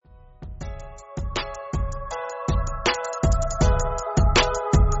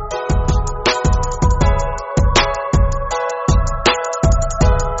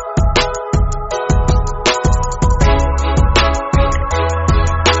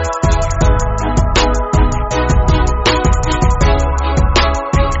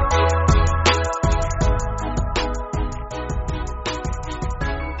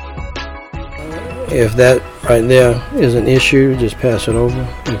If that right there is an issue, just pass it over.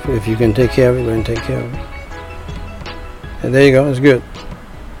 If you can take care of it, go ahead and take care of it. And there you go, it's good.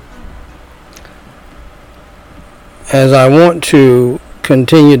 As I want to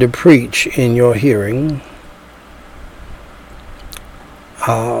continue to preach in your hearing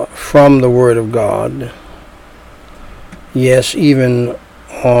from the Word of God, yes, even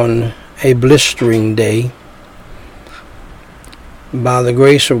on a blistering day, by the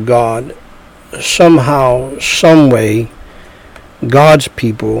grace of God, somehow, some way, God's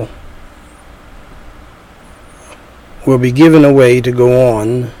people will be given a way to go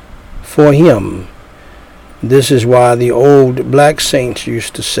on for Him. This is why the old black saints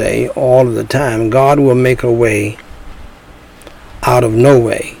used to say all of the time, God will make a way out of no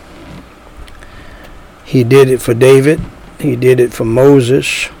way. He did it for David. He did it for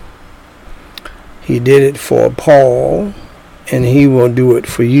Moses. He did it for Paul. And He will do it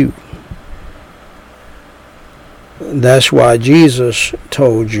for you. That's why Jesus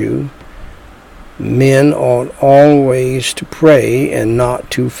told you, men ought always to pray and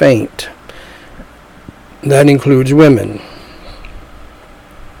not to faint. That includes women.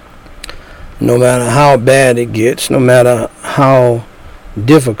 No matter how bad it gets, no matter how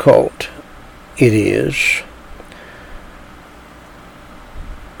difficult it is,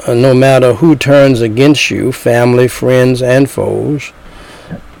 no matter who turns against you, family, friends, and foes,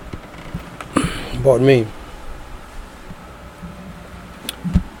 pardon me,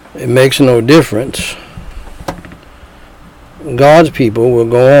 it makes no difference. God's people will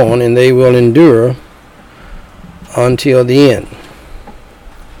go on and they will endure until the end.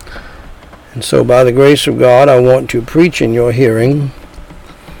 And so by the grace of God, I want to preach in your hearing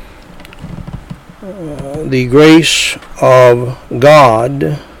the grace of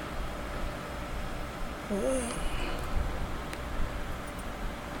God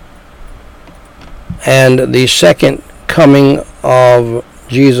and the second coming of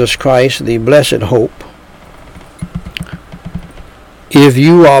Jesus Christ, the blessed hope. If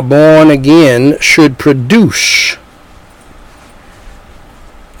you are born again, should produce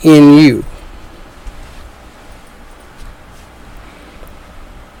in you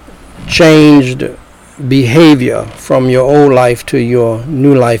changed behavior from your old life to your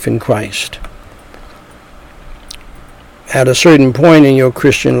new life in Christ. At a certain point in your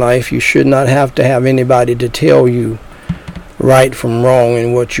Christian life, you should not have to have anybody to tell you right from wrong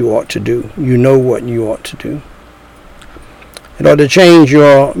and what you ought to do. You know what you ought to do. It ought to change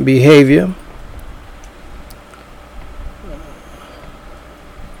your behavior.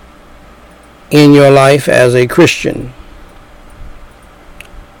 In your life as a Christian.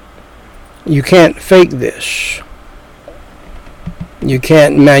 You can't fake this. You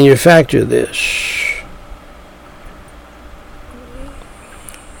can't manufacture this.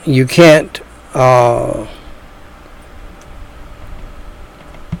 You can't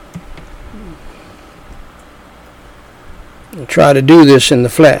try to do this in the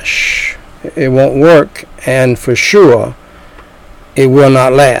flesh. It won't work, and for sure it will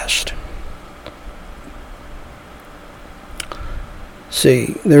not last.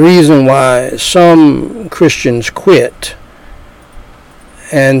 See, the reason why some Christians quit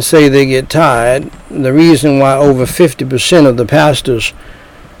and say they get tired, the reason why over 50% of the pastors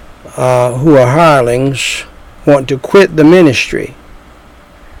who are hirelings want to quit the ministry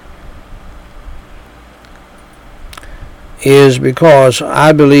is because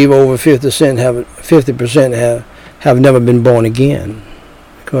I believe over 50% have never been born again.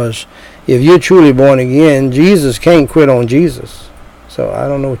 Because if you're truly born again, Jesus can't quit on Jesus. So I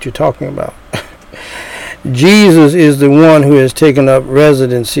don't know what you're talking about. Jesus is the one who has taken up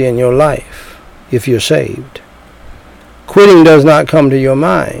residency in your life if you're saved. Quitting does not come to your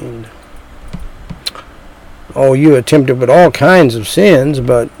mind. Oh, you are tempted with all kinds of sins,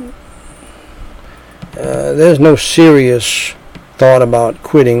 but there's no serious thought about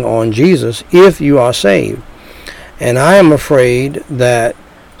quitting on Jesus if you are saved. And I am afraid that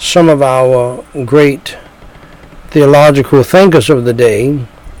some of our great theological thinkers of the day,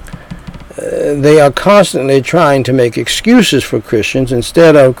 they are constantly trying to make excuses for Christians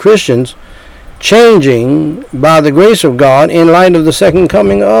instead of Christians changing by the grace of God in light of the second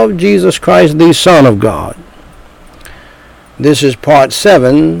coming of Jesus Christ, the Son of God. This is part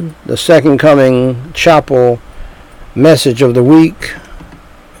 7, the second coming chapel message of the week,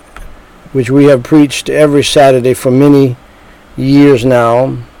 which we have preached every Saturday for many years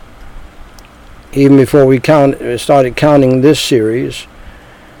now, even before we started counting this series,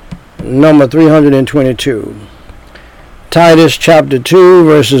 number 322. Titus chapter 2,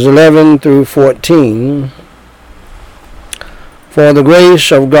 verses 11 through 14. For the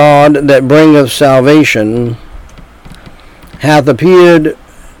grace of God that bringeth salvation hath appeared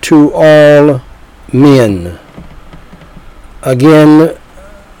to all men. Again,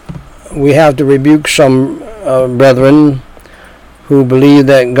 we have to rebuke some brethren who believe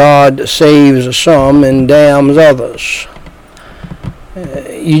that God saves some and damns others.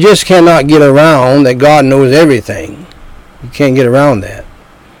 You just cannot get around that God knows everything. You can't get around that.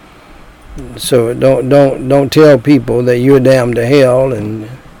 So don't tell people that you're damned to hell and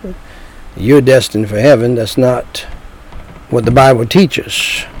you're destined for heaven. That's not what the Bible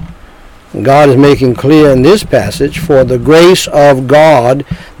teaches. God is making clear in this passage, for the grace of God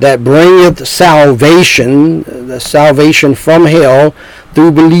that bringeth salvation, the salvation from hell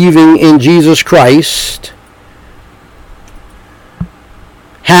through believing in Jesus Christ,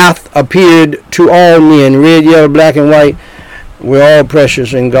 hath appeared to all men. Red, yellow, black, and white, we're all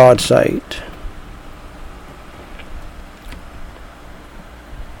precious in God's sight.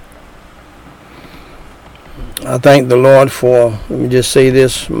 I thank the Lord for, let me just say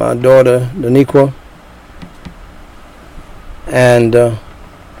this, my daughter, Daniqua, and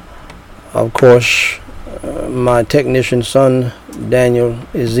of course, my technician son, Daniel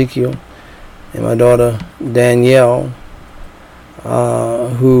Ezekiel, and my daughter, Danielle,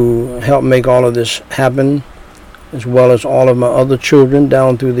 who helped make all of this happen, as well as all of my other children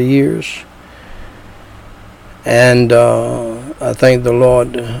down through the years. And I thank the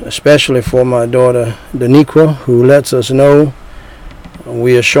Lord especially for my daughter Daniqua, who lets us know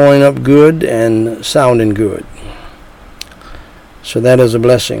we are showing up good and sounding good. So that is a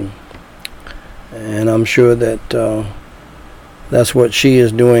blessing. And I'm sure that that's what she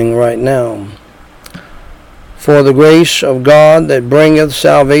is doing right now. For the grace of God that bringeth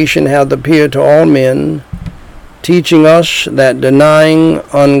salvation hath appeared to all men, teaching us that denying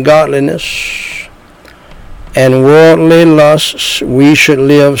ungodliness and worldly lusts, we should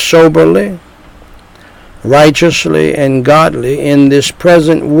live soberly, righteously, and godly in this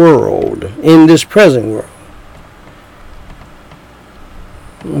present world.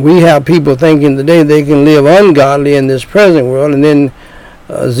 We have people thinking today they can live ungodly in this present world, and then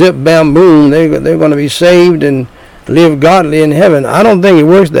zip, bam, boom, they're going to be saved and live godly in heaven. I don't think it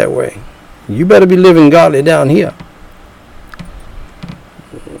works that way. You better be living godly down here.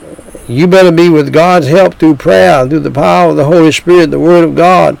 You better be, with God's help, through prayer, through the power of the Holy Spirit, the Word of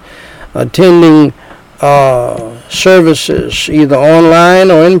God, attending services, either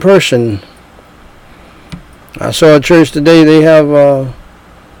online or in person. I saw a church today, they have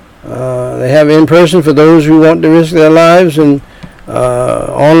in person for those who want to risk their lives, and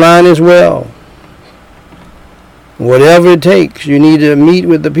online as well. Whatever it takes, you need to meet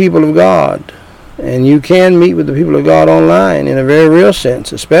with the people of God. And you can meet with the people of God online in a very real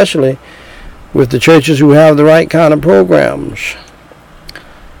sense, especially with the churches who have the right kind of programs.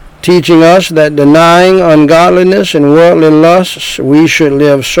 Teaching us that denying ungodliness and worldly lusts, we should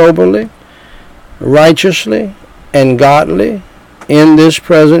live soberly, righteously, and godly in this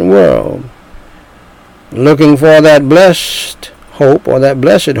present world. Looking for that blessed hope, or that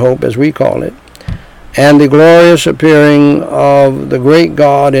blessed hope as we call it, and the glorious appearing of the great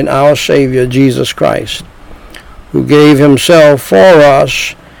God and our Savior, Jesus Christ, who gave himself for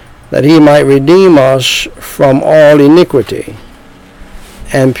us that he might redeem us from all iniquity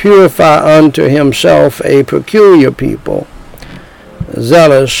and purify unto himself a peculiar people,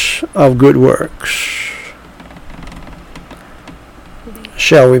 zealous of good works.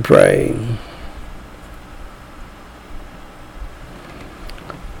 Shall we pray?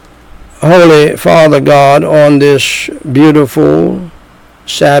 Holy Father God, on this beautiful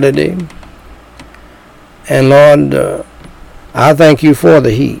Saturday, and Lord, I thank you for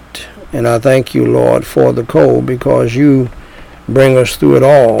the heat, and I thank you, Lord, for the cold, because you bring us through it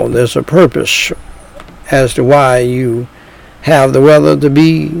all. There's a purpose as to why you have the weather to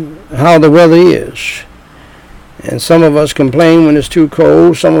be how the weather is. And some of us complain when it's too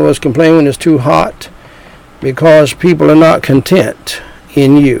cold, some of us complain when it's too hot, because people are not content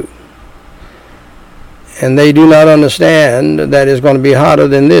in you. And they do not understand that it's going to be hotter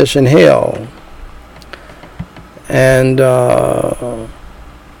than this in hell. And the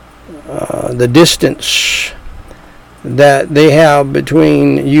distance that they have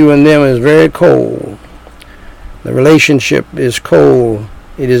between you and them is very cold. The relationship is cold.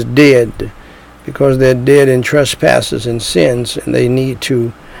 It is dead, because they're dead in trespasses and sins, and they need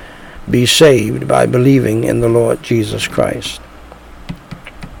to be saved by believing in the Lord Jesus Christ.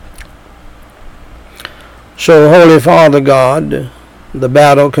 So, Holy Father God, the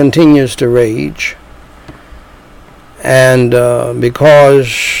battle continues to rage, and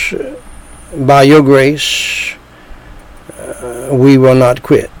because by your grace we will not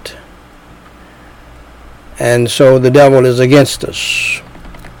quit. And so the devil is against us,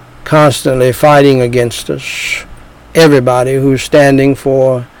 constantly fighting against us. Everybody who's standing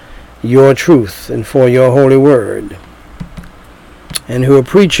for your truth and for your holy word, and who are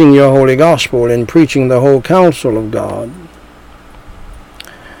preaching your holy gospel and preaching the whole counsel of God.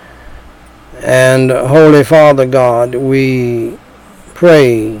 And Holy Father God, we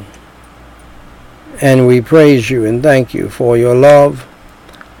pray and we praise you and thank you for your love,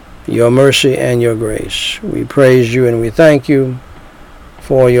 your mercy, and your grace. We praise you and we thank you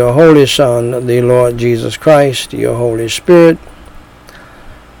for your Holy Son, the Lord Jesus Christ, your Holy Spirit,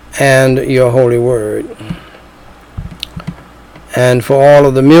 and your holy word. And for all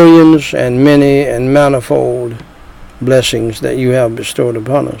of the millions and many and manifold blessings that you have bestowed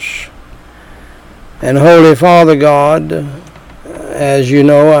upon us. And Holy Father God, as you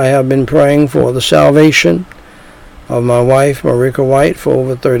know, I have been praying for the salvation of my wife, Marika Whyte, for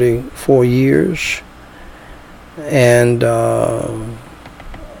over 34 years. And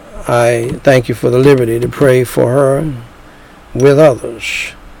I thank you for the liberty to pray for her with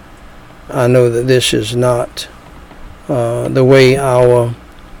others. I know that this is not the way our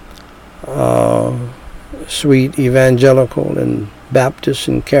sweet evangelical and Baptist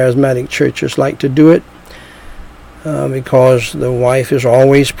and charismatic churches like to do it, because the wife is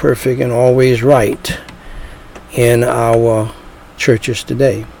always perfect and always right in our churches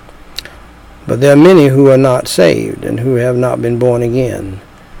today. But there are many who are not saved and who have not been born again.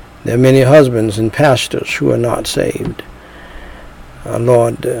 There are many husbands and pastors who are not saved,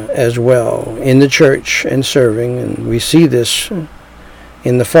 Lord, as well, in the church and serving. And we see this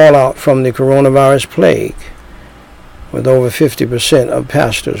in the fallout from the coronavirus plague, with over 50% of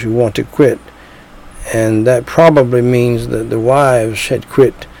pastors who want to quit. And that probably means that the wives had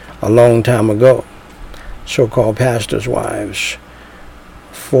quit a long time ago, so-called pastors' wives.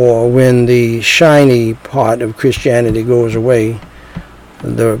 For when the shiny part of Christianity goes away,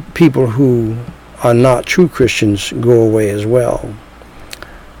 the people who are not true Christians go away as well.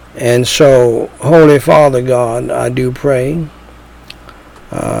 And so, Holy Father God, I do pray.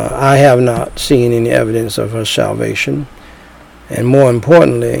 I have not seen any evidence of her salvation. And more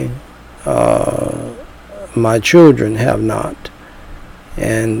importantly, my children have not.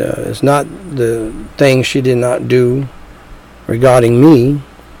 And it's not the things she did not do regarding me,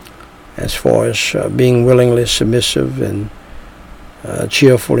 as far as being willingly submissive and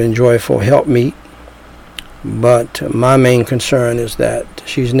cheerful and joyful helpmeet. But my main concern is that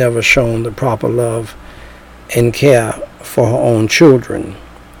she's never shown the proper love and care for her own children.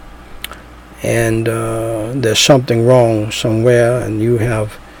 And there's something wrong somewhere, and you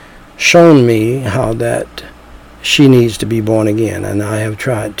have shown me how that she needs to be born again. And I have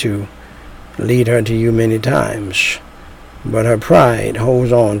tried to lead her to you many times. But her pride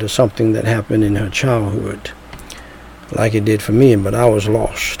holds on to something that happened in her childhood, like it did for me, but I was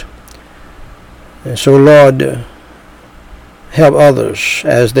lost. And so, Lord, help others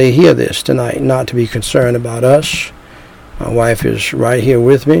as they hear this tonight not to be concerned about us. My wife is right here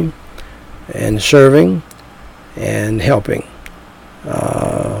with me and serving and helping.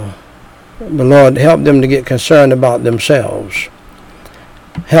 But Lord, help them to get concerned about themselves.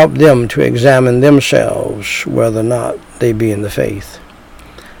 Help them to examine themselves whether or not they be in the faith.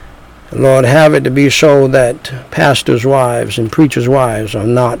 Lord, have it to be so that pastors' wives and preachers' wives are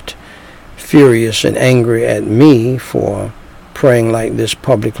not furious and angry at me for praying like this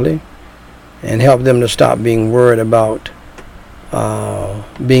publicly, and help them to stop being worried about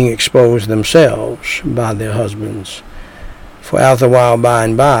being exposed themselves by their husbands. For after a while, by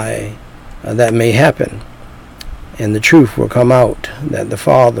and by, that may happen, and the truth will come out that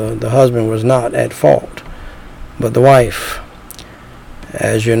the husband was not at fault, but the wife.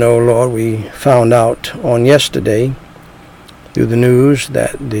 As you know, Lord, we found out on yesterday through the news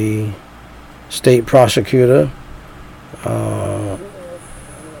that the state prosecutor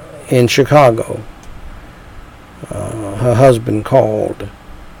in Chicago, her husband called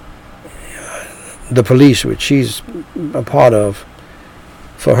the police, which she's a part of,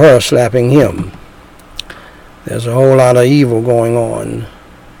 for her slapping him. There's a whole lot of evil going on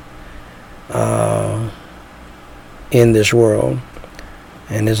in this world,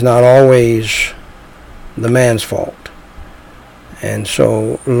 and it's not always the man's fault. And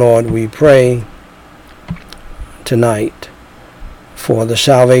so, Lord, we pray tonight for the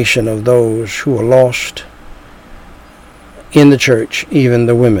salvation of those who are lost in the church, even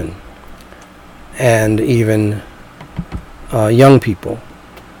the women, and even young people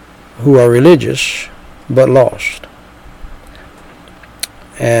who are religious but lost,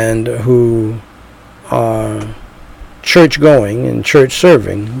 and who are church going and church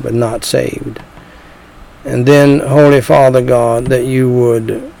serving, but not saved. And then, Holy Father God, that you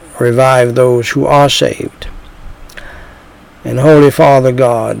would revive those who are saved. And Holy Father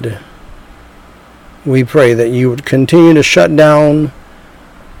God, we pray that you would continue to shut down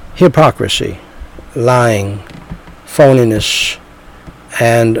hypocrisy, lying, phoniness,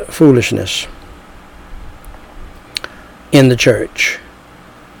 and foolishness in the church,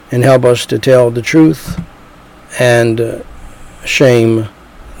 and help us to tell the truth and shame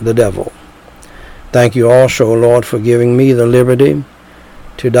the devil. Thank you also, Lord, for giving me the liberty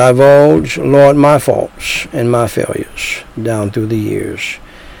to divulge, Lord, my faults and my failures down through the years,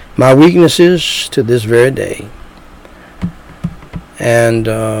 my weaknesses to this very day, and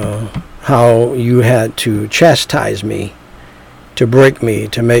how you had to chastise me, to break me,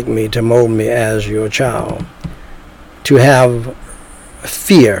 to make me, to mold me as your child, to have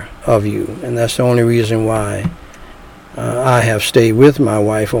fear of you. And that's the only reason why I have stayed with my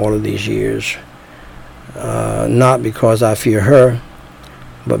wife all of these years. Not because I fear her,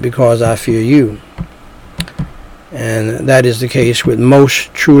 but because I fear you. And that is the case with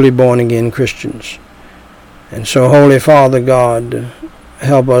most truly born-again Christians. And so, Holy Father God,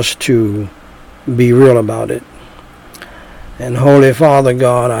 help us to be real about it. And Holy Father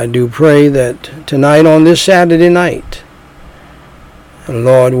God, I do pray that tonight on this Saturday night,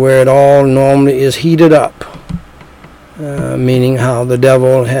 Lord, where it all normally is heated up, meaning how the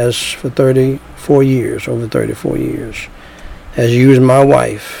devil has for 34 years, over 34 years, has used my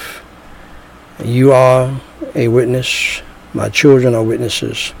wife. You are a witness. My children are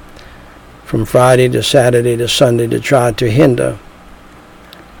witnesses. From Friday to Saturday to Sunday, to try to hinder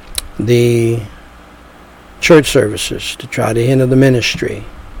the church services, to try to hinder the ministry.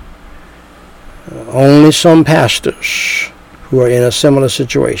 Only some pastors who are in a similar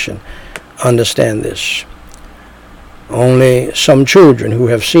situation understand this. Only some children who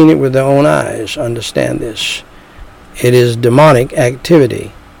have seen it with their own eyes understand this. It is demonic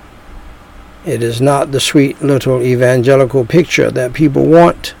activity. It is not the sweet little evangelical picture that people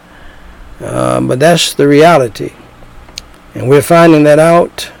want, but that's the reality. And we're finding that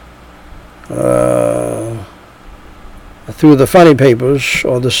out through the funny papers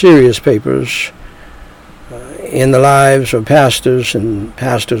or the serious papers in the lives of pastors and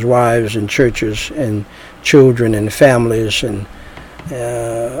pastors' wives and churches and children and families and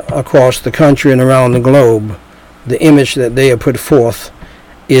across the country and around the globe. The image that they have put forth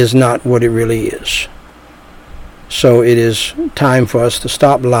is not what it really is. So it is time for us to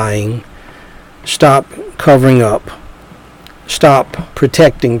stop lying, stop covering up, stop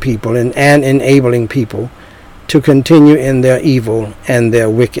protecting people and enabling people to continue in their evil and their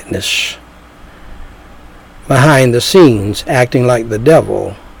wickedness. Behind the scenes, acting like the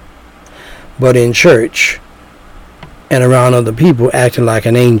devil, but in church and around other people acting like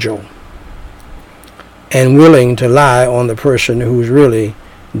an angel, and willing to lie on the person who's really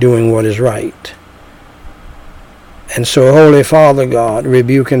doing what is right. And so, Holy Father God,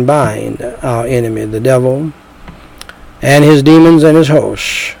 rebuke and bind our enemy, the devil, and his demons and his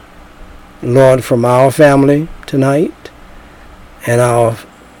hosts, Lord, from our family tonight, and all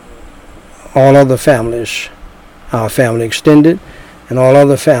other families, our family extended, and all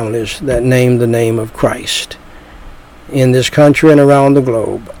other families that name the name of Christ in this country and around the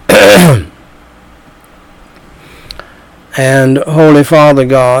globe. And Holy Father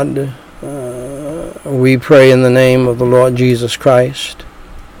God, we pray in the name of the Lord Jesus Christ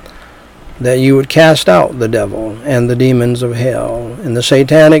that you would cast out the devil and the demons of hell and the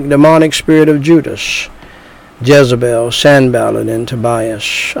satanic demonic spirit of Judas, Jezebel, Sanballat, and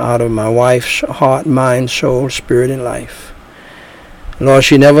Tobias out of my wife's heart, mind, soul, spirit, and life. Lord,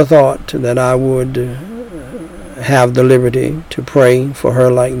 she never thought that I would have the liberty to pray for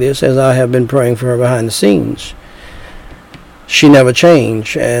her like this, as I have been praying for her behind the scenes. She never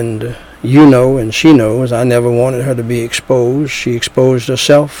changed, and you know, and she knows, I never wanted her to be exposed. She exposed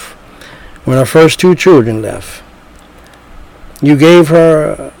herself when her first two children left. You gave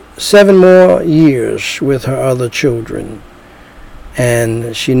her 7 more years with her other children,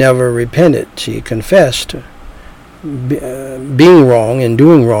 and she never repented. She confessed being wrong and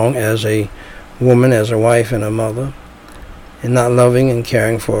doing wrong as a woman, as a wife and a mother, and not loving and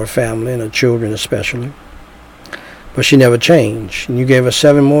caring for her family and her children especially. But she never changed. And you gave her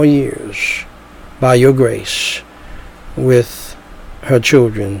 7 more years by your grace with her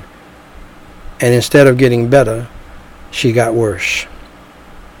children. And instead of getting better, she got worse.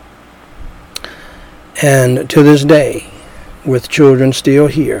 And to this day, with children still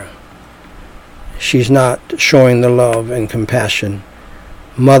here, she's not showing the love and compassion,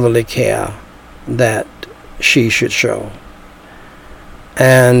 motherly care that she should show.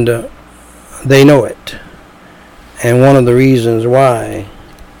 And they know it. And one of the reasons why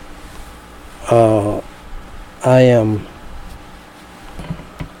I'm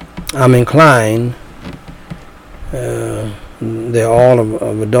inclined, they're all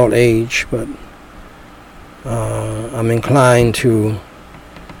of adult age, but I'm inclined to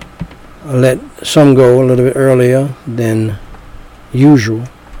let some go a little bit earlier than usual,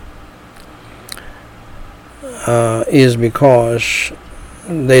 is because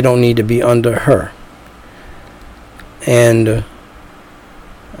they don't need to be under her and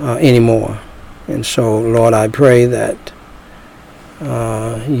anymore. And so, Lord, I pray that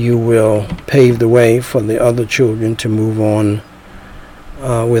you will pave the way for the other children to move on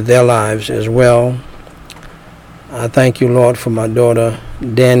with their lives as well. I thank you, Lord, for my daughter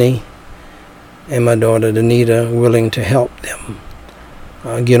Danny and my daughter Danita willing to help them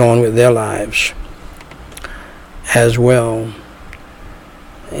get on with their lives as well.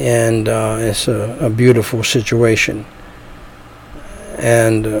 And it's a beautiful situation.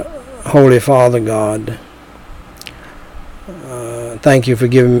 And Holy Father God, thank you for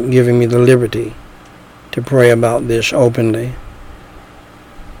giving me the liberty to pray about this openly.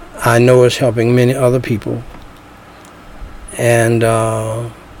 I know it's helping many other people. And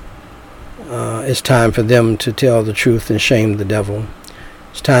it's time for them to tell the truth and shame the devil.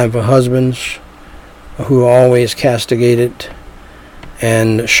 It's time for husbands who are always castigated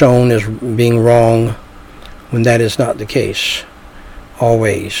and shown as being wrong when that is not the case.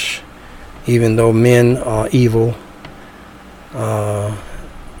 Always. Even though men are evil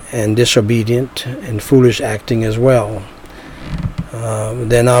and disobedient and foolish acting as well,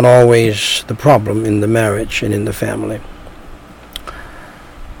 they're not always the problem in the marriage and in the family.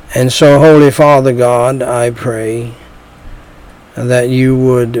 And so, Holy Father God, I pray that you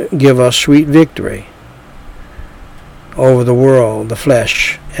would give us sweet victory over the world, the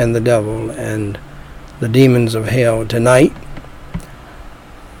flesh, and the devil, and the demons of hell tonight,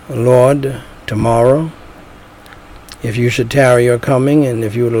 Lord, tomorrow, if you should tarry your coming, and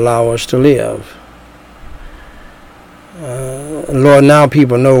if you would allow us to live. Lord, now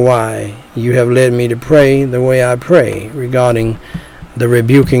people know why you have led me to pray the way I pray regarding the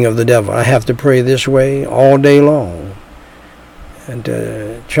rebuking of the devil. I have to pray this way all day long and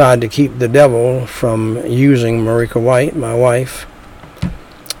try to keep the devil from using Marika Whyte, my wife,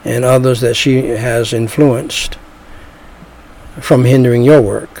 and others that she has influenced from hindering your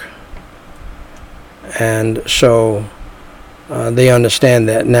work. And so they understand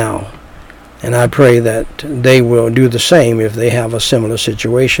that now. And I pray that they will do the same if they have a similar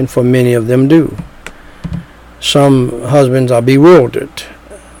situation, for many of them do. Some husbands are bewildered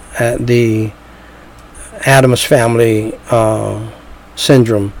at the Addams family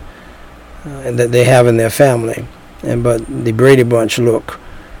syndrome that they have in their family. But the Brady Bunch look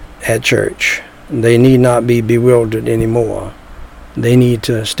at church. They need not be bewildered anymore. They need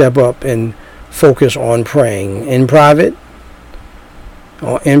to step up and focus on praying in private,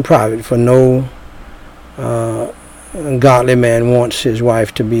 for no godly man wants his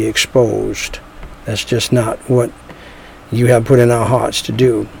wife to be exposed. That's just not what you have put in our hearts to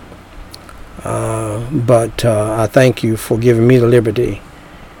do. But I thank you for giving me the liberty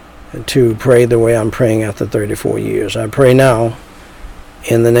to pray the way I'm praying after 34 years. I pray now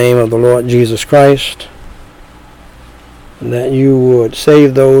in the name of the Lord Jesus Christ that you would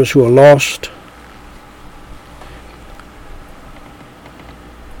save those who are lost,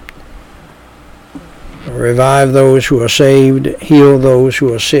 revive those who are saved, heal those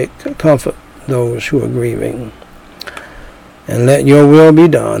who are sick, comfort those who are grieving. And let your will be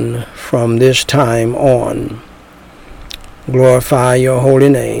done from this time on. Glorify your holy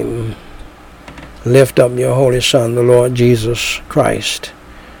name. Lift up your holy Son, the Lord Jesus Christ.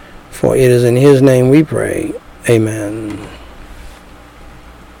 For it is in his name we pray. Amen.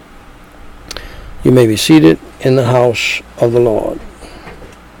 You may be seated in the house of the Lord.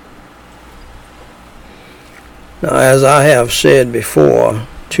 Now, as I have said before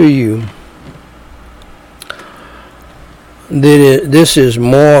to you, this is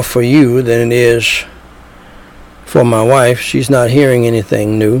more for you than it is for my wife. She's not hearing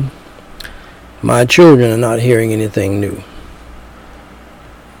anything new. My children are not hearing anything new.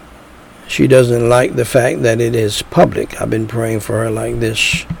 She doesn't like the fact that it is public. I've been praying for her like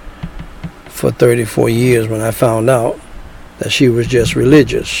this for 34 years when I found out that she was just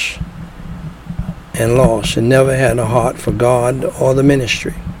religious and lost and never had a heart for God or the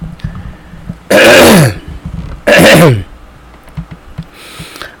ministry.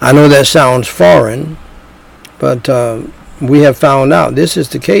 I know that sounds foreign, but we have found out this is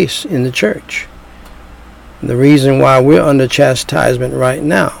the case in the church. The reason why we're under chastisement right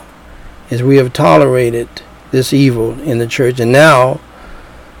now is we have tolerated this evil in the church, and now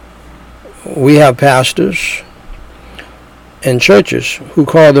we have pastors and churches who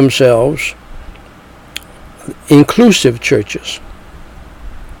call themselves inclusive churches,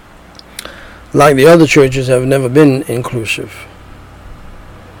 like the other churches have never been inclusive.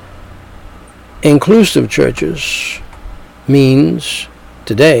 Inclusive churches means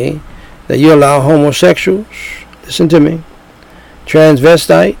today that you allow homosexuals, listen to me,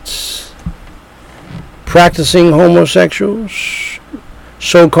 transvestites, practicing homosexuals,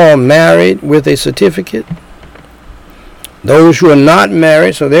 so-called married with a certificate, those who are not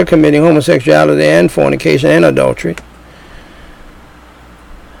married, so they're committing homosexuality and fornication and adultery.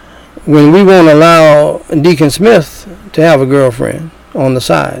 When we won't allow Deacon Smith to have a girlfriend on the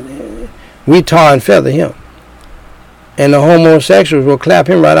side, we tar and feather him. And the homosexuals will clap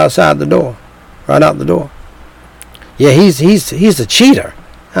him right outside the door. Right out the door. Yeah, he's a cheater.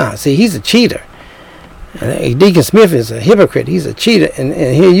 See, he's a cheater. And Deacon Smith is a hypocrite. He's a cheater. And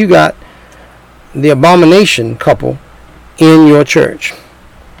here you got the abomination couple in your church.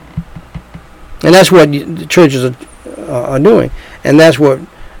 And that's what the churches are doing. And that's what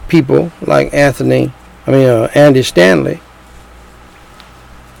people like Andy Stanley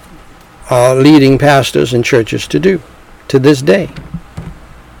are leading pastors and churches to do to this day.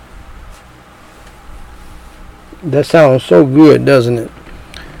 That sounds so good, doesn't it?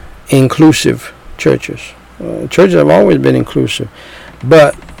 Inclusive churches. Churches have always been inclusive.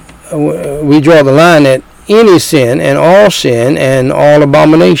 But we draw the line at any sin and all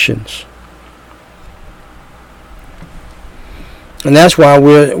abominations. And that's why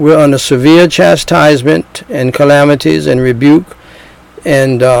we're under severe chastisement and calamities and rebuke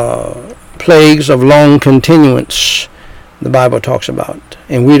and plagues of long continuance, the Bible talks about.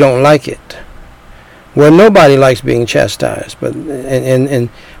 And we don't like it. Well, nobody likes being chastised, but and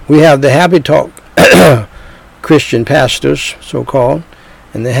we have the happy talk Christian pastors, so-called,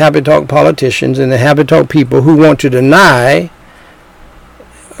 and the happy talk politicians and the happy talk people who want to deny,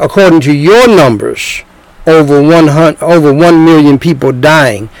 according to your numbers, over 1 million people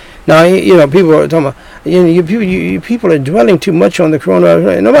dying. Now, people are talking about, you people are dwelling too much on the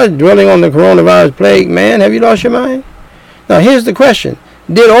coronavirus. Nobody's dwelling on the coronavirus plague, man. Have you lost your mind? Now, here's the question.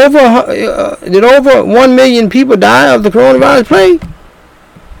 Did over 1 million people die of the coronavirus plague?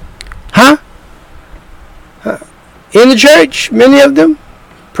 Huh? In the church, many of them,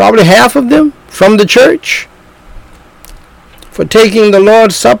 probably half of them, from the church, for taking the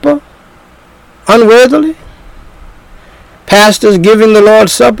Lord's Supper unworthily? Pastors giving the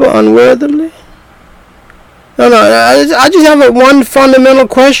Lord's Supper unworthily? No, I just have one fundamental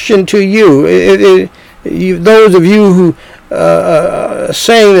question to you. Those of you who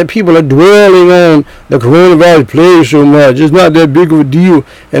saying that people are dwelling on the coronavirus plague so much, it's not that big of a deal,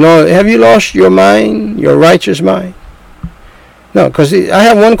 and all. Have you lost your mind, your righteous mind? No, because I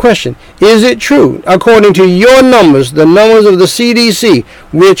have one question. Is it true, according to your numbers, the numbers of the CDC,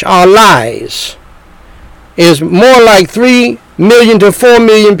 which are lies, is more like 3 million to 4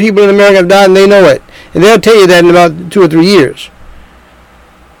 million people in America have died, and they know it. And they'll tell you that in about 2 or 3 years,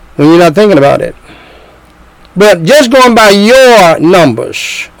 when you're not thinking about it. But just going by your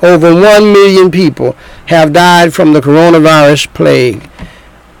numbers, over 1 million people have died from the coronavirus plague.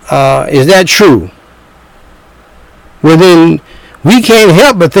 Is that true? Well, then we can't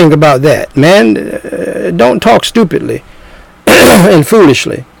help but think about that, man. Don't talk stupidly and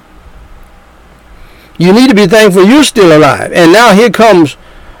foolishly. You need to be thankful you're still alive. And now here comes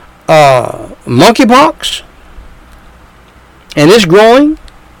monkeypox, and it's growing.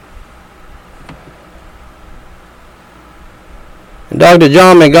 And Dr.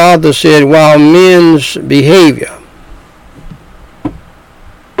 John MacArthur said, while men's behavior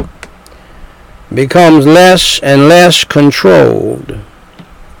becomes less and less controlled,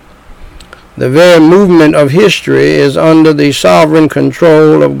 the very movement of history is under the sovereign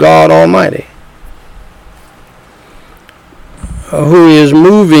control of God Almighty, who is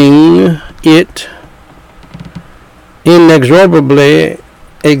moving it inexorably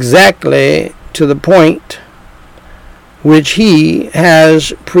exactly to the point which he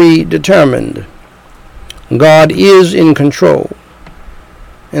has predetermined. God is in control,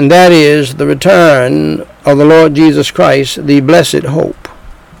 and that is the return of the Lord Jesus Christ, the blessed hope.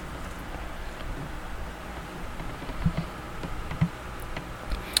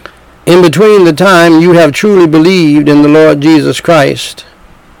 In between the time you have truly believed in the Lord Jesus Christ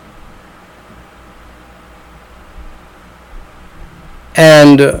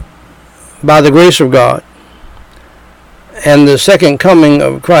and by the grace of God and the second coming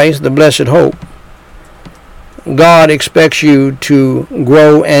of Christ, the blessed hope, God expects you to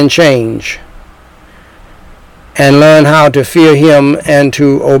grow and change and learn how to fear Him and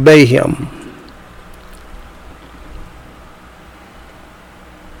to obey Him.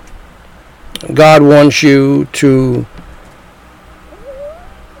 God wants you to,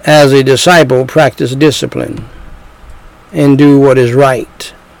 as a disciple, practice discipline and do what is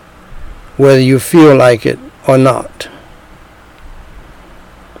right, whether you feel like it or not.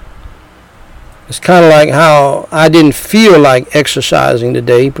 It's kind of like how I didn't feel like exercising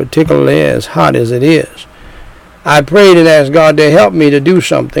today, particularly as hot as it is. I prayed and asked God to help me to do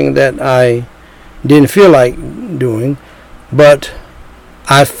something that I didn't feel like doing, but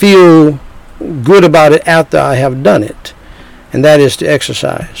I feel good about it after I have done it, and that is to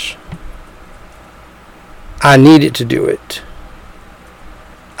exercise. I needed to do it.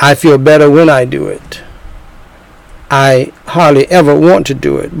 I feel better when I do it. I hardly ever want to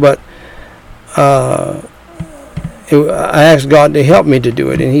do it, but I asked God to help me to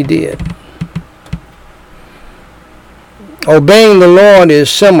do it, and He did. Obeying the Lord is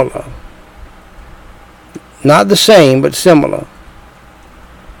similar. Not the same, but similar.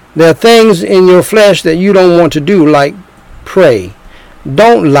 There are things in your flesh that you don't want to do, like pray.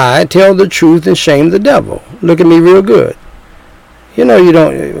 Don't lie, tell the truth, and shame the devil. Look at me real good. You know you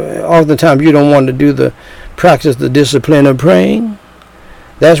don't, oftentimes you don't want to practice the discipline of praying.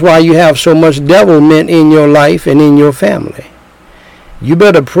 That's why you have so much devilment in your life and in your family. You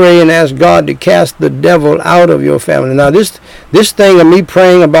better pray and ask God to cast the devil out of your family. Now this thing of me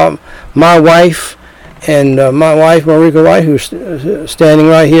praying about my wife and my wife, Marika Whyte, who's standing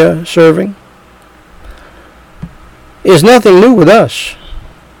right here serving, is nothing new with us.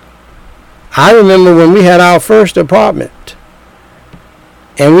 I remember when we had our first apartment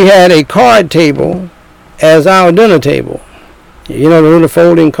and we had a card table as our dinner table. You know, the little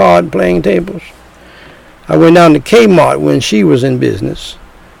folding card playing tables. I went down to Kmart when she was in business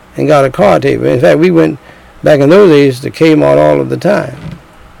and got a card table. In fact, we went back in those days to Kmart all of the time.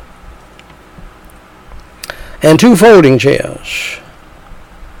 And 2 folding chairs.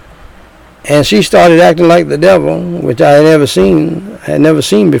 And she started acting like the devil, which I had never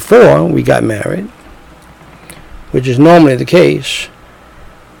seen before we got married, which is normally the case.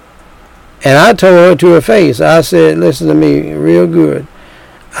 And I told her to her face, I said, listen to me real good.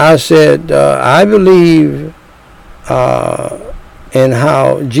 I said, I believe in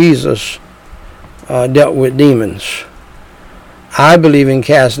how Jesus dealt with demons. I believe in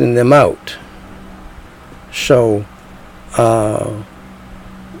casting them out. So,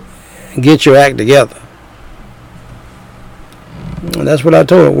 get your act together. And that's what I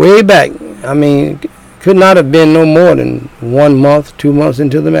told her way back. I mean, could not have been no more than 1 month, 2 months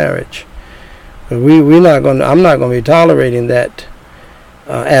into the marriage. But I'm not going to be tolerating that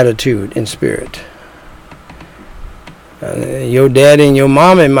attitude and spirit. Your daddy and your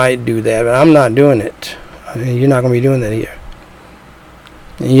mama might do that, but I'm not doing it. You're not going to be doing that here.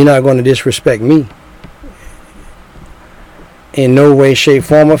 And you're not going to disrespect me in no way, shape,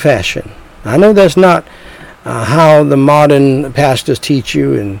 form, or fashion. I know that's not how the modern pastors teach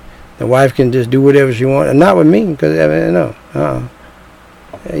you, and the wife can just do whatever she wants. And not with me, because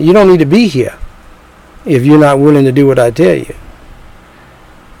you don't need to be here if you're not willing to do what I tell you,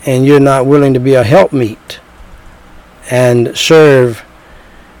 and you're not willing to be a helpmeet and serve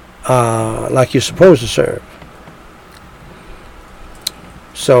like you're supposed to serve.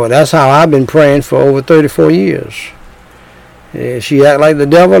 So that's how I've been praying for over 34 years. If she act like the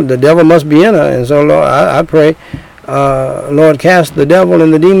devil must be in her. And so, Lord, I pray, Lord, cast the devil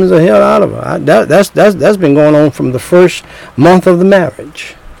and the demons of hell out of her. That's been going on from the first month of the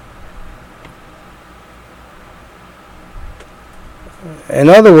marriage. In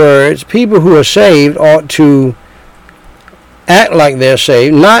other words, people who are saved ought to act like they're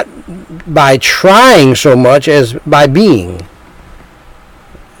saved, not by trying so much as by being.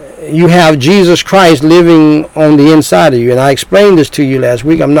 You have Jesus Christ living on the inside of you, and I explained this to you last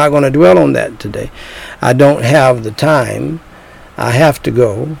week. I'm not going to dwell on that today. I don't have the time. I have to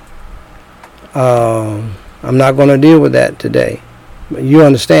go. I'm not going to deal with that today. But you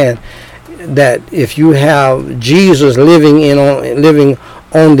understand that if you have Jesus living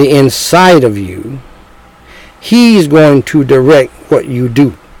on the inside of you, He's going to direct what you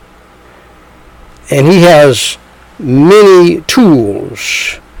do. And He has many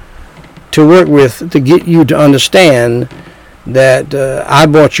tools to work with to get you to understand that I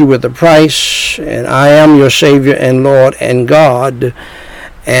bought you with a price, and I am your Savior and Lord and God.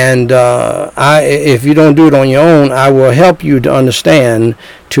 And if you don't do it on your own, I will help you to understand,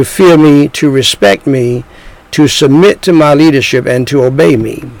 to fear me, to respect me, to submit to my leadership, and to obey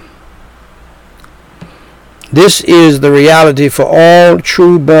me. This is the reality for all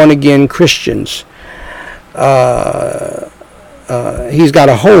true born-again Christians. He's got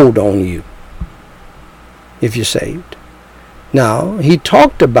a hold on you if you're saved. Now, he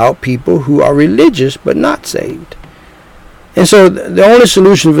talked about people who are religious but not saved. And so the only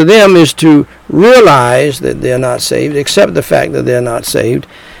solution for them is to realize that they're not saved, accept the fact that they're not saved,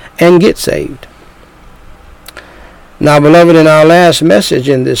 and get saved. Now, beloved, in our last message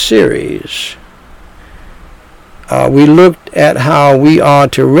in this series, we looked at how we are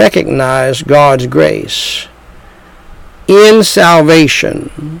to recognize God's grace in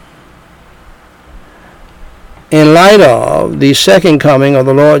salvation in light of the second coming of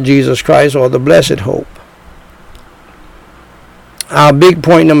the Lord Jesus Christ, or the blessed hope. Our big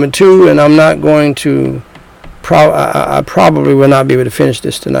point number 2, and I'm not going to, I probably will not be able to finish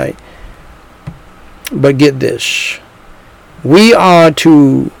this tonight, but get this. We are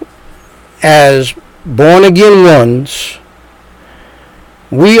to, as born again ones,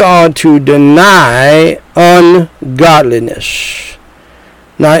 we are to deny ungodliness.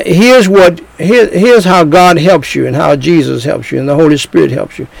 Now, here's how God helps you, and how Jesus helps you, and the Holy Spirit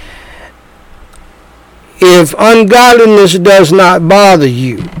helps you. If ungodliness does not bother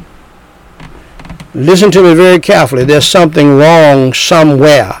you, listen to me very carefully. There's something wrong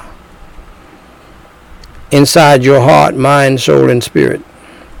somewhere inside your heart, mind, soul, and spirit.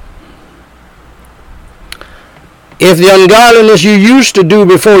 If the ungodliness you used to do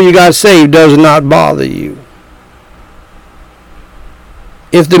before you got saved does not bother you,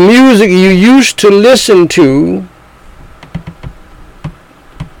 if the music you used to listen to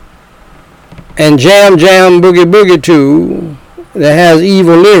and jam, boogie, boogie to, that has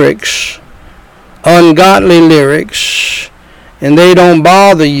evil lyrics, ungodly lyrics, and they don't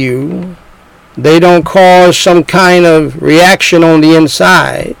bother you, they don't cause some kind of reaction on the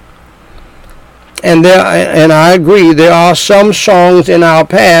inside. And I agree, there are some songs in our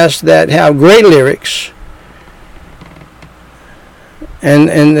past that have great lyrics, and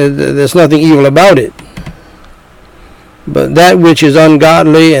there's nothing evil about it. But that which is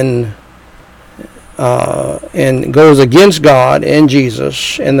ungodly and goes against God and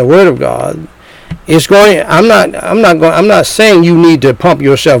Jesus and the Word of God, it's going. I'm not saying you need to pump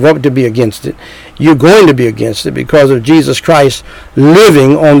yourself up to be against it. You're going to be against it because of Jesus Christ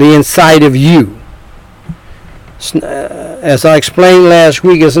living on the inside of you. As I explained last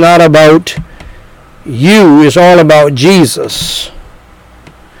week, it's not about you. It's all about Jesus.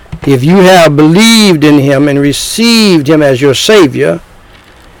 If you have believed in him and received him as your Savior,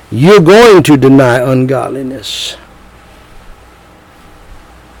 you're going to deny ungodliness.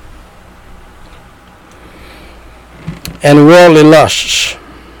 And worldly lusts.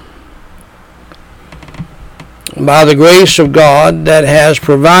 By the grace of God that has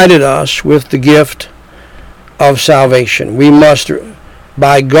provided us with the gift of salvation, we must,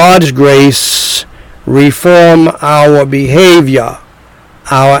 by God's grace, reform our behavior,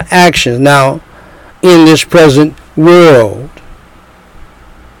 our actions now in this present world.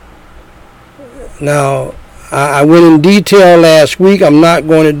 Now, I went in detail last week. I'm not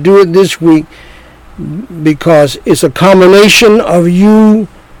going to do it this week because it's a combination of you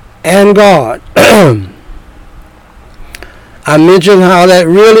and God. I mentioned how that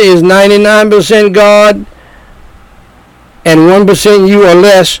really is 99% God and 1% you or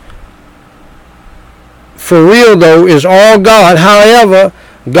less. For real, though, is all God. However,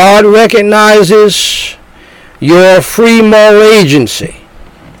 God recognizes your free moral agency.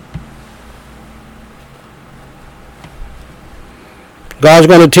 God's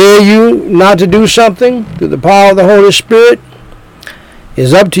going to tell you not to do something through the power of the Holy Spirit.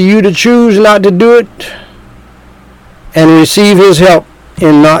 It's up to you to choose not to do it and receive his help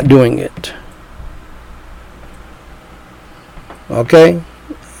in not doing it. Okay?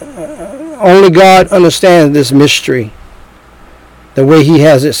 Only God understands this mystery, the way he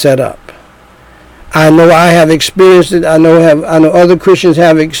has it set up. I know I have experienced it. I know other Christians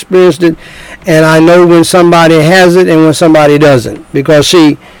have experienced it, and I know when somebody has it and when somebody doesn't. Because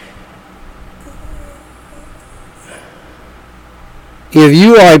see, if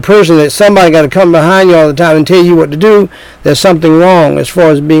you are a person that somebody got to come behind you all the time and tell you what to do, there's something wrong as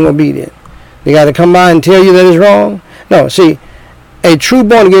far as being obedient. They got to come by and tell you that it's wrong. No, see, a true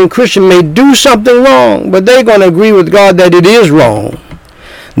born-again Christian may do something wrong, but they're going to agree with God that it is wrong.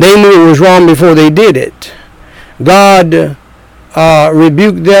 They knew it was wrong before they did it. God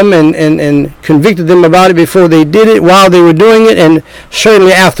rebuked them and convicted them about it before they did it, while they were doing it, and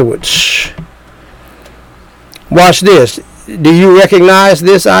certainly afterwards. Watch this. Do you recognize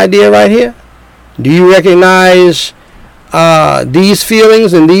this idea right here? Do you recognize these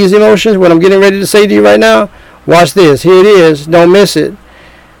feelings and these emotions, what I'm getting ready to say to you right now? Watch this. Here it is. Don't miss it.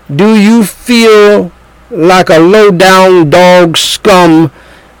 Do you feel like a low-down dog scum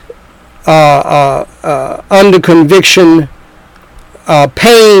under conviction,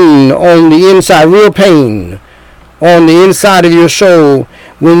 pain on the inside, real pain on the inside of your soul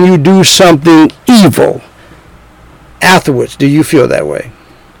when you do something evil? Afterwards, do you feel that way?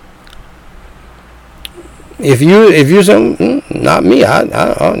 If you say, not me, I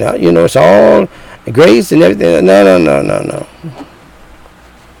it's all grace and everything. No.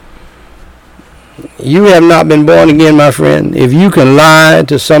 You have not been born again, my friend. If you can lie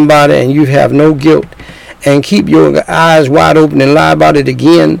to somebody and you have no guilt, and keep your eyes wide open and lie about it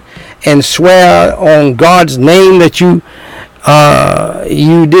again, and swear on God's name that you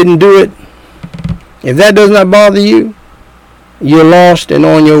didn't do it, if that does not bother you, you're lost and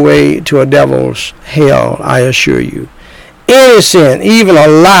on your way to a devil's hell, I assure you. Any sin, even a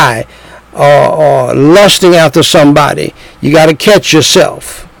lie or lusting after somebody, you got to catch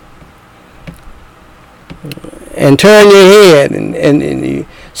yourself and turn your head, and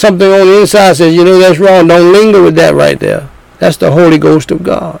something on the inside says, that's wrong. Don't linger with that right there. That's the Holy Ghost of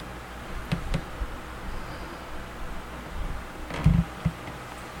God.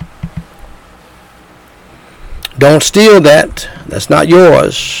 Don't steal that. That's not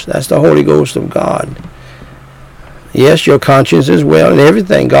yours. That's the Holy Ghost of God. Yes, your conscience as well, and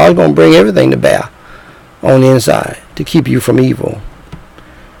everything. God's going to bring everything to bear on the inside to keep you from evil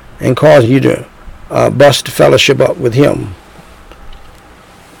and cause you to bust fellowship up with Him,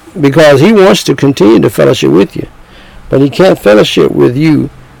 because He wants to continue to fellowship with you, but He can't fellowship with you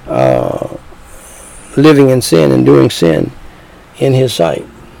living in sin and doing sin in His sight.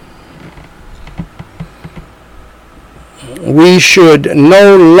 We should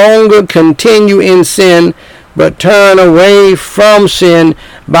no longer continue in sin, but turn away from sin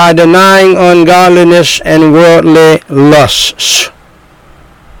by denying ungodliness and worldly lusts.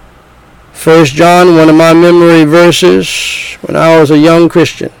 1 John, one of my memory verses when I was a young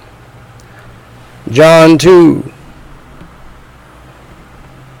Christian. John 2,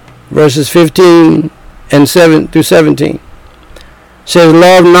 verses 15 and 7 through 17. Says,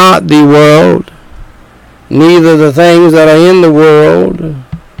 love not the world, neither the things that are in the world.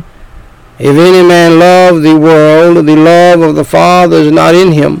 If any man love the world, the love of the Father is not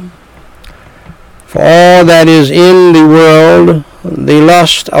in him. For all that is in the world, the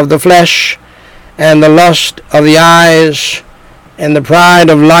lust of the flesh, and the lust of the eyes, and the pride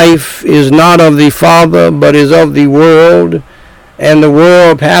of life, is not of the Father, but is of the world. And the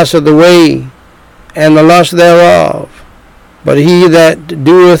world passeth away, and the lust thereof. But he that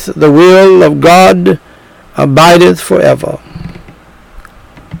doeth the will of God abideth forever.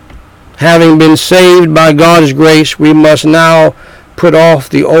 Having been saved by God's grace, we must now put off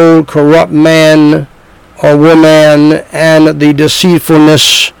the old corrupt man or woman and the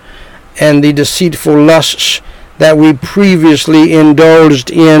deceitfulness and the deceitful lusts that we previously indulged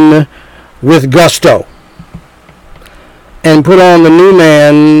in with gusto, and put on the new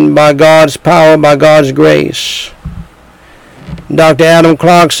man by God's power, by God's grace. Dr. Adam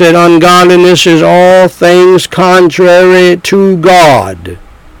Clark said, ungodliness is all things contrary to God.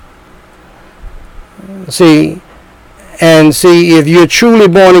 See, if you're truly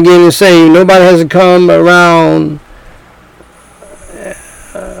born again and saved, nobody has to come around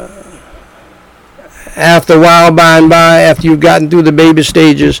after a while, by and by, after you've gotten through the baby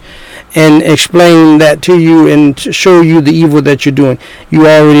stages, and explain that to you and to show you the evil that you're doing. You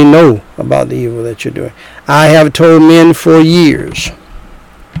already know about the evil that you're doing. I have told men for years,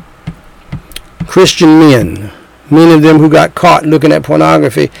 Christian men, many of them who got caught looking at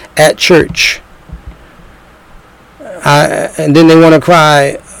pornography at church, and then they want to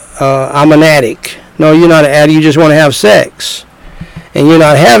cry, I'm an addict. No, you're not an addict. You just want to have sex. And you're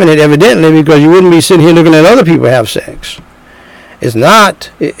not having it, evidently, because you wouldn't be sitting here looking at other people have sex. It's not.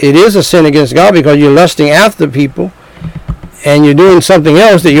 It is a sin against God, because you're lusting after people, and you're doing something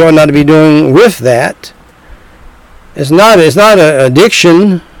else that you ought not to be doing with that. It's not an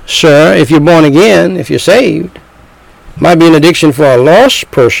addiction, sir, if you're born again, if you're saved. It might be an addiction for a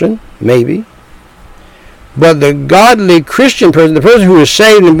lost person, maybe. But the godly Christian person, the person who is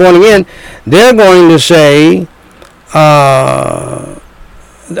saved and born again, they're going to say, on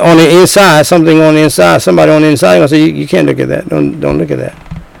the inside, something on the inside, somebody on the inside, going to say, you can't look at that. Don't look at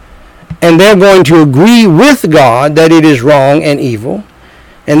that. And they're going to agree with God that it is wrong and evil.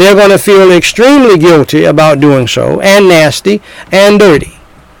 And they're going to feel extremely guilty about doing so, and nasty, and dirty.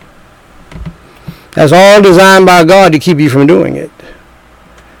 That's all designed by God to keep you from doing it.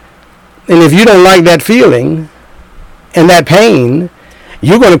 And if you don't like that feeling and that pain,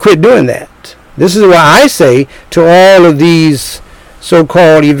 you're going to quit doing that. This is why I say to all of these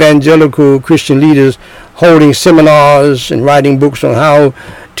so-called evangelical Christian leaders holding seminars and writing books on how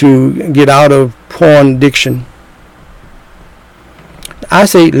to get out of porn addiction, I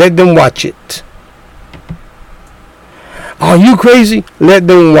say let them watch it. Are you crazy? Let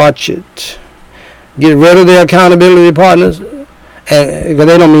them watch it. Get rid of their accountability partners, and because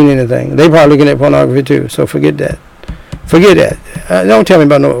they don't mean anything. They probably looking at pornography too, so forget that. Forget that. Don't tell me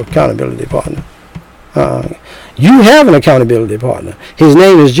about no accountability partner. You have an accountability partner. His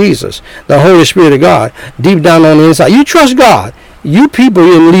name is Jesus, the Holy Spirit of God, deep down on the inside. You trust God. You people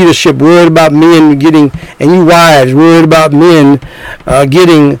in leadership worried about men getting, and you wives worried about men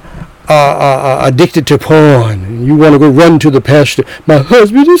getting addicted to porn. You want to go run to the pastor. My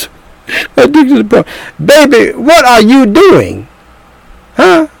husband is addicted to porn. Baby, what are you doing?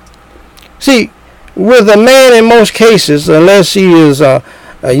 Huh? See, with a man in most cases, unless he is a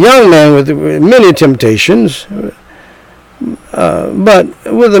young man with many temptations, but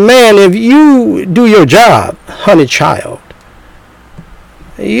with a man, if you do your job, honey child,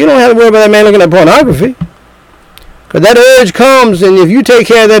 you don't have to worry about that man looking at pornography. Because that urge comes, and if you take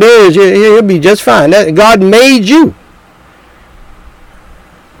care of that urge, he'll be just fine. God made you,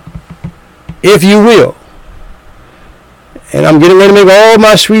 if you will. And I'm getting ready to make all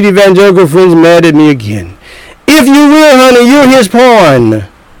my sweet evangelical friends mad at me again. If you will, honey, you're his pawn.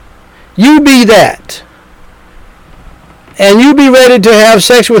 You be that. And you be ready to have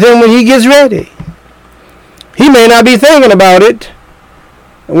sex with him when he gets ready. He may not be thinking about it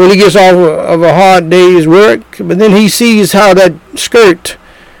when he gets off of a hard day's work, but then he sees how that skirt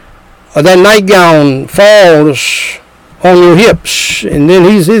or that nightgown falls on your hips, and then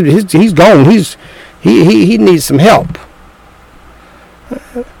he's gone. He needs some help.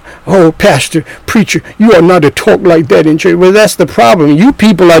 Oh, pastor, preacher, you are not to talk like that in church. Well, that's the problem. You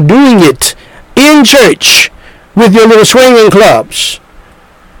people are doing it in church with your little swinging clubs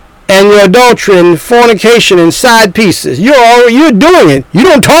and your adultery and fornication and side pieces. You're doing it. You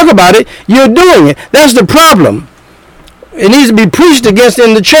don't talk about it. You're doing it. That's the problem. It needs to be preached against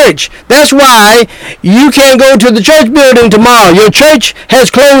in the church. That's why you can't go to the church building tomorrow. Your church has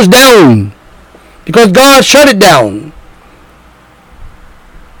closed down because God shut it down.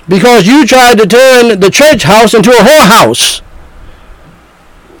 Because you tried to turn the church house into a whorehouse.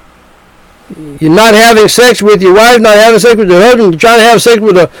 You're not having sex with your wife, not having sex with your husband. You're trying to have sex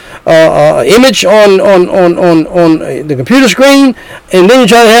with a image on the computer screen, and then you're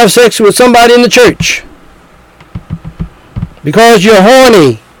trying to have sex with somebody in the church because you're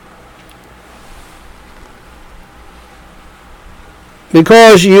horny.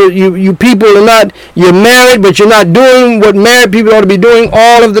 Because you people are not, you're married, but you're not doing what married people ought to be doing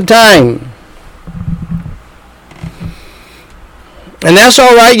all of the time. And that's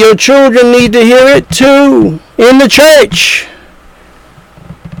all right. Your children need to hear it too in the church.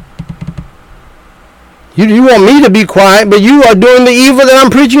 You want me to be quiet, but you are doing the evil that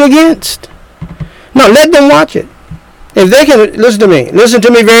I'm preaching against. No, let them watch it. If they can, listen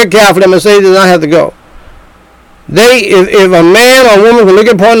to me very carefully. I'm going to say this, I have to go. If a man or woman can look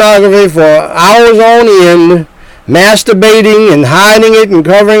at pornography for hours on end, masturbating and hiding it and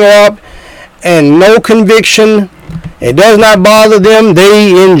covering it up, and no conviction, it does not bother them,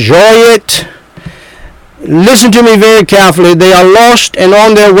 they enjoy it. Listen to me very carefully. They are lost and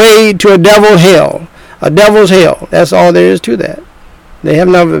on their way to a devil's hell. A devil's hell. That's all there is to that. They have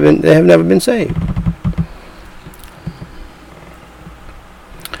never been saved.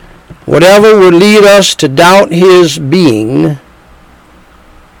 Whatever would lead us to doubt his being,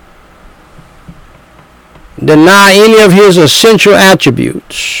 deny any of his essential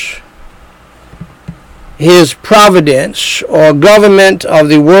attributes, his providence or government of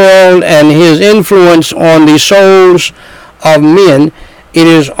the world, and his influence on the souls of men, it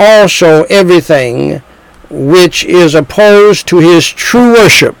is also everything which is opposed to his true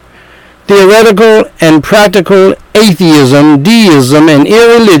worship, theoretical and practical atheism, deism, and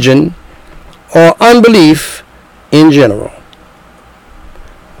irreligion, or unbelief in general.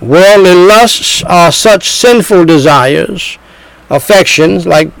 Worldly lusts are such sinful desires, affections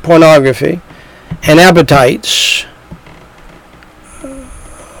like pornography, and appetites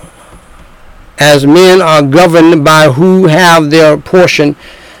as men are governed by who have their portion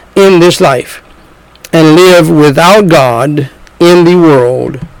in this life and live without God in the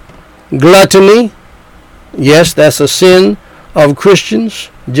world. Gluttony, yes, that's a sin of Christians,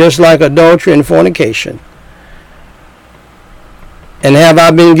 just like adultery and fornication. And have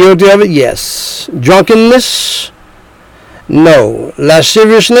I been guilty of it? Yes. Drunkenness? No.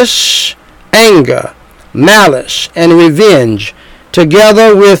 Lasciviousness, anger, malice, and revenge,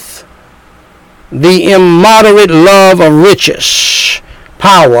 together with the immoderate love of riches,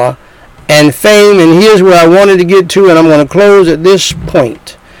 power, and fame. And here's where I wanted to get to, and I'm going to close at this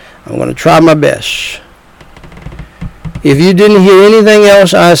point. I'm going to try my best. If you didn't hear anything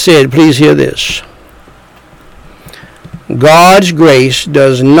else I said, please hear this. God's grace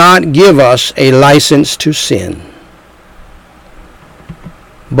does not give us a license to sin,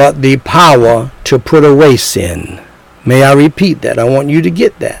 but the power to put away sin. May I repeat that? I want you to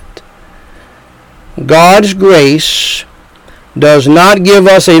get that. God's grace does not give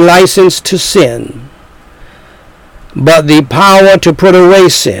us a license to sin, but the power to put away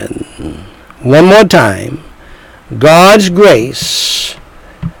sin. One more time. God's grace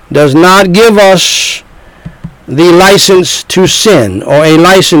does not give us the license to sin or a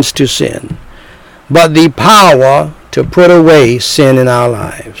license to sin, but the power to put away sin in our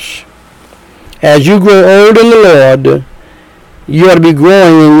lives. As you grow old in the Lord, you ought to be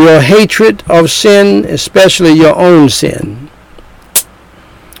growing in your hatred of sin, especially your own sin.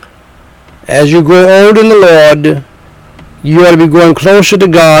 As you grow old in the Lord, you ought to be growing closer to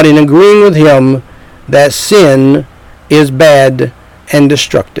God and agreeing with Him that sin is bad and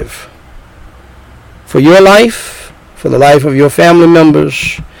destructive. For your life, for the life of your family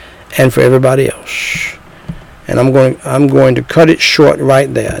members, and for everybody else. And I'm going to cut it short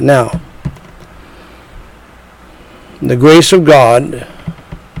right there. Now, the grace of God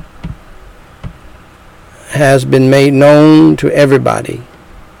has been made known to everybody.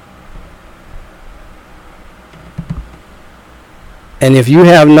 And if you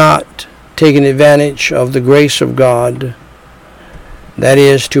have not taken advantage of the grace of God, that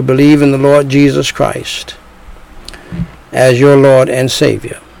is to believe in the Lord Jesus Christ as your Lord and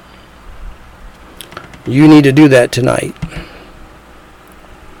Savior, you need to do that tonight.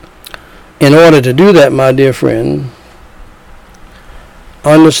 In order to do that, my dear friend,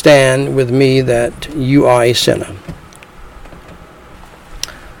 understand with me that you are a sinner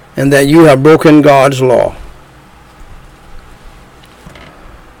and that you have broken God's law.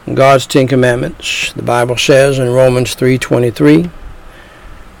 God's 10 Commandments. The Bible says in Romans 3:23,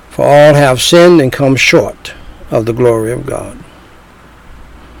 for all have sinned and come short of the glory of God.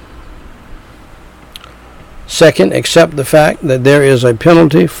 Second, accept the fact that there is a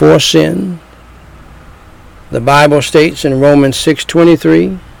penalty for sin. The Bible states in Romans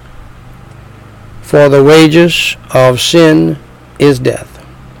 6:23, for the wages of sin is death.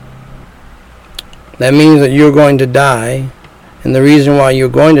 That means that you're going to die. And the reason why you're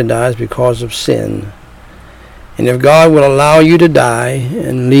going to die is because of sin. And if God will allow you to die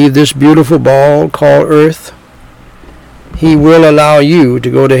and leave this beautiful ball called earth, He will allow you to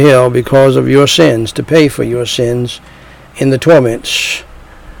go to hell because of your sins, to pay for your sins in the torments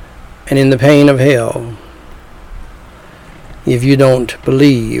and in the pain of hell. If you don't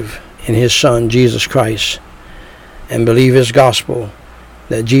believe in His Son, Jesus Christ, and believe His gospel,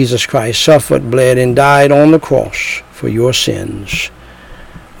 that Jesus Christ suffered, bled, and died on the cross for your sins,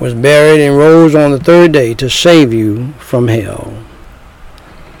 was buried and rose on the third day to save you from hell.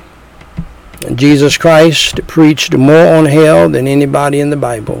 And Jesus Christ preached more on hell than anybody in the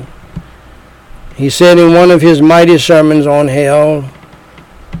Bible. He said in one of His mighty sermons on hell,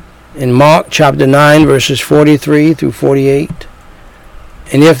 in Mark chapter 9, verses 43 through 48,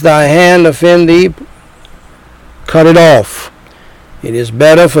 and if thy hand offend thee, cut it off. It is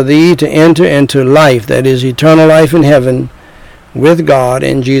better for thee to enter into life, that is eternal life in heaven, with God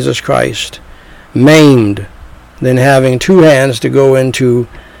in Jesus Christ, maimed, than having two hands to go into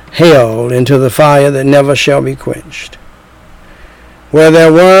hell, into the fire that never shall be quenched, where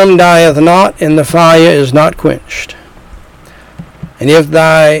their worm dieth not, and the fire is not quenched. And if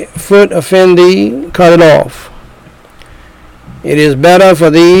thy foot offend thee, cut it off. It is better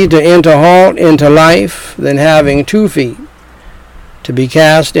for thee to enter halt into life, than having 2 feet, to be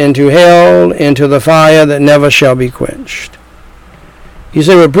cast into hell, into the fire that never shall be quenched. You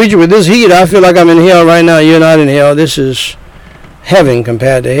say, well, preacher, with this heat, I feel like I'm in hell right now. You're not in hell. This is heaven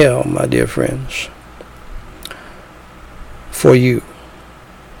compared to hell, my dear friends. For you.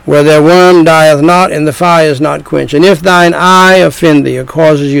 Where their worm dieth not, and the fire is not quenched. And if thine eye offend thee, or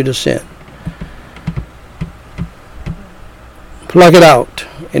causes you to sin, pluck it out.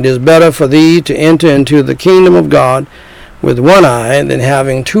 It is better for thee to enter into the kingdom of God with one eye, than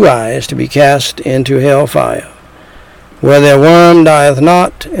having 2 eyes to be cast into hell fire, where their worm dieth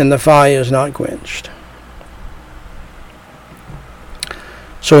not, and the fire is not quenched.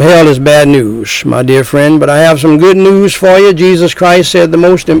 So hell is bad news, my dear friend, but I have some good news for you. Jesus Christ said the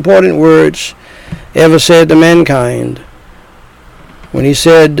most important words ever said to mankind when He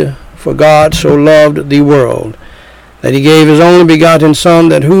said, for God so loved the world that he gave his only begotten Son,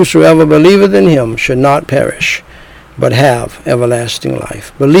 that whosoever believeth in him should not perish, but have everlasting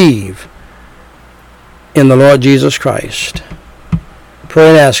life. Believe in the Lord Jesus Christ. Pray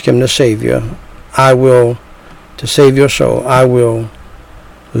and ask him to save you. To save your soul, I will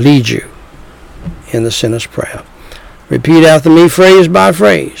lead you in the sinner's prayer. Repeat after me, phrase by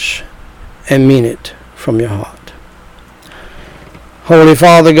phrase, and mean it from your heart. Holy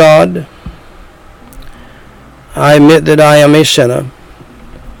Father God, I admit that I am a sinner.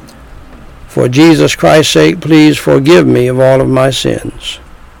 For Jesus Christ's sake, please forgive me of all of my sins.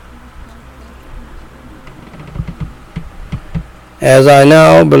 As I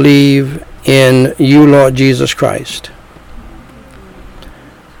now believe in you, Lord Jesus Christ,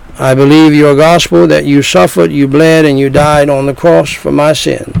 I believe your gospel, that you suffered, you bled, and you died on the cross for my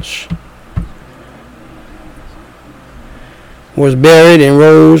sins, was buried and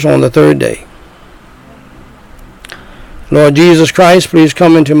rose on the third day. Lord Jesus Christ, please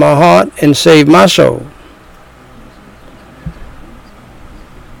come into my heart and save my soul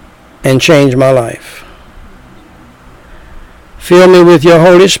and change my life. Fill me with your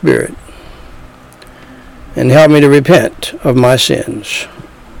Holy Spirit and help me to repent of my sins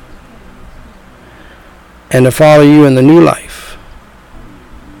and to follow you in the new life.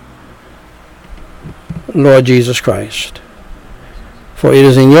 Lord Jesus Christ, for it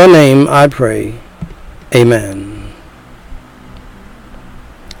is in your name I pray. Amen.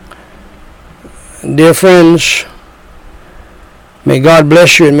 Dear friends, may God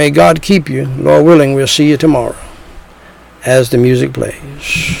bless you and may God keep you. Lord willing, we'll see you tomorrow as the music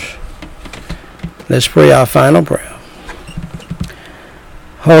plays. Let's pray our final prayer.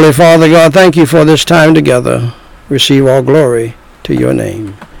 Holy Father God, thank you for this time together. Receive all glory to your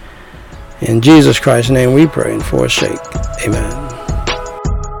name. In Jesus Christ's name we pray and for his sake. Amen.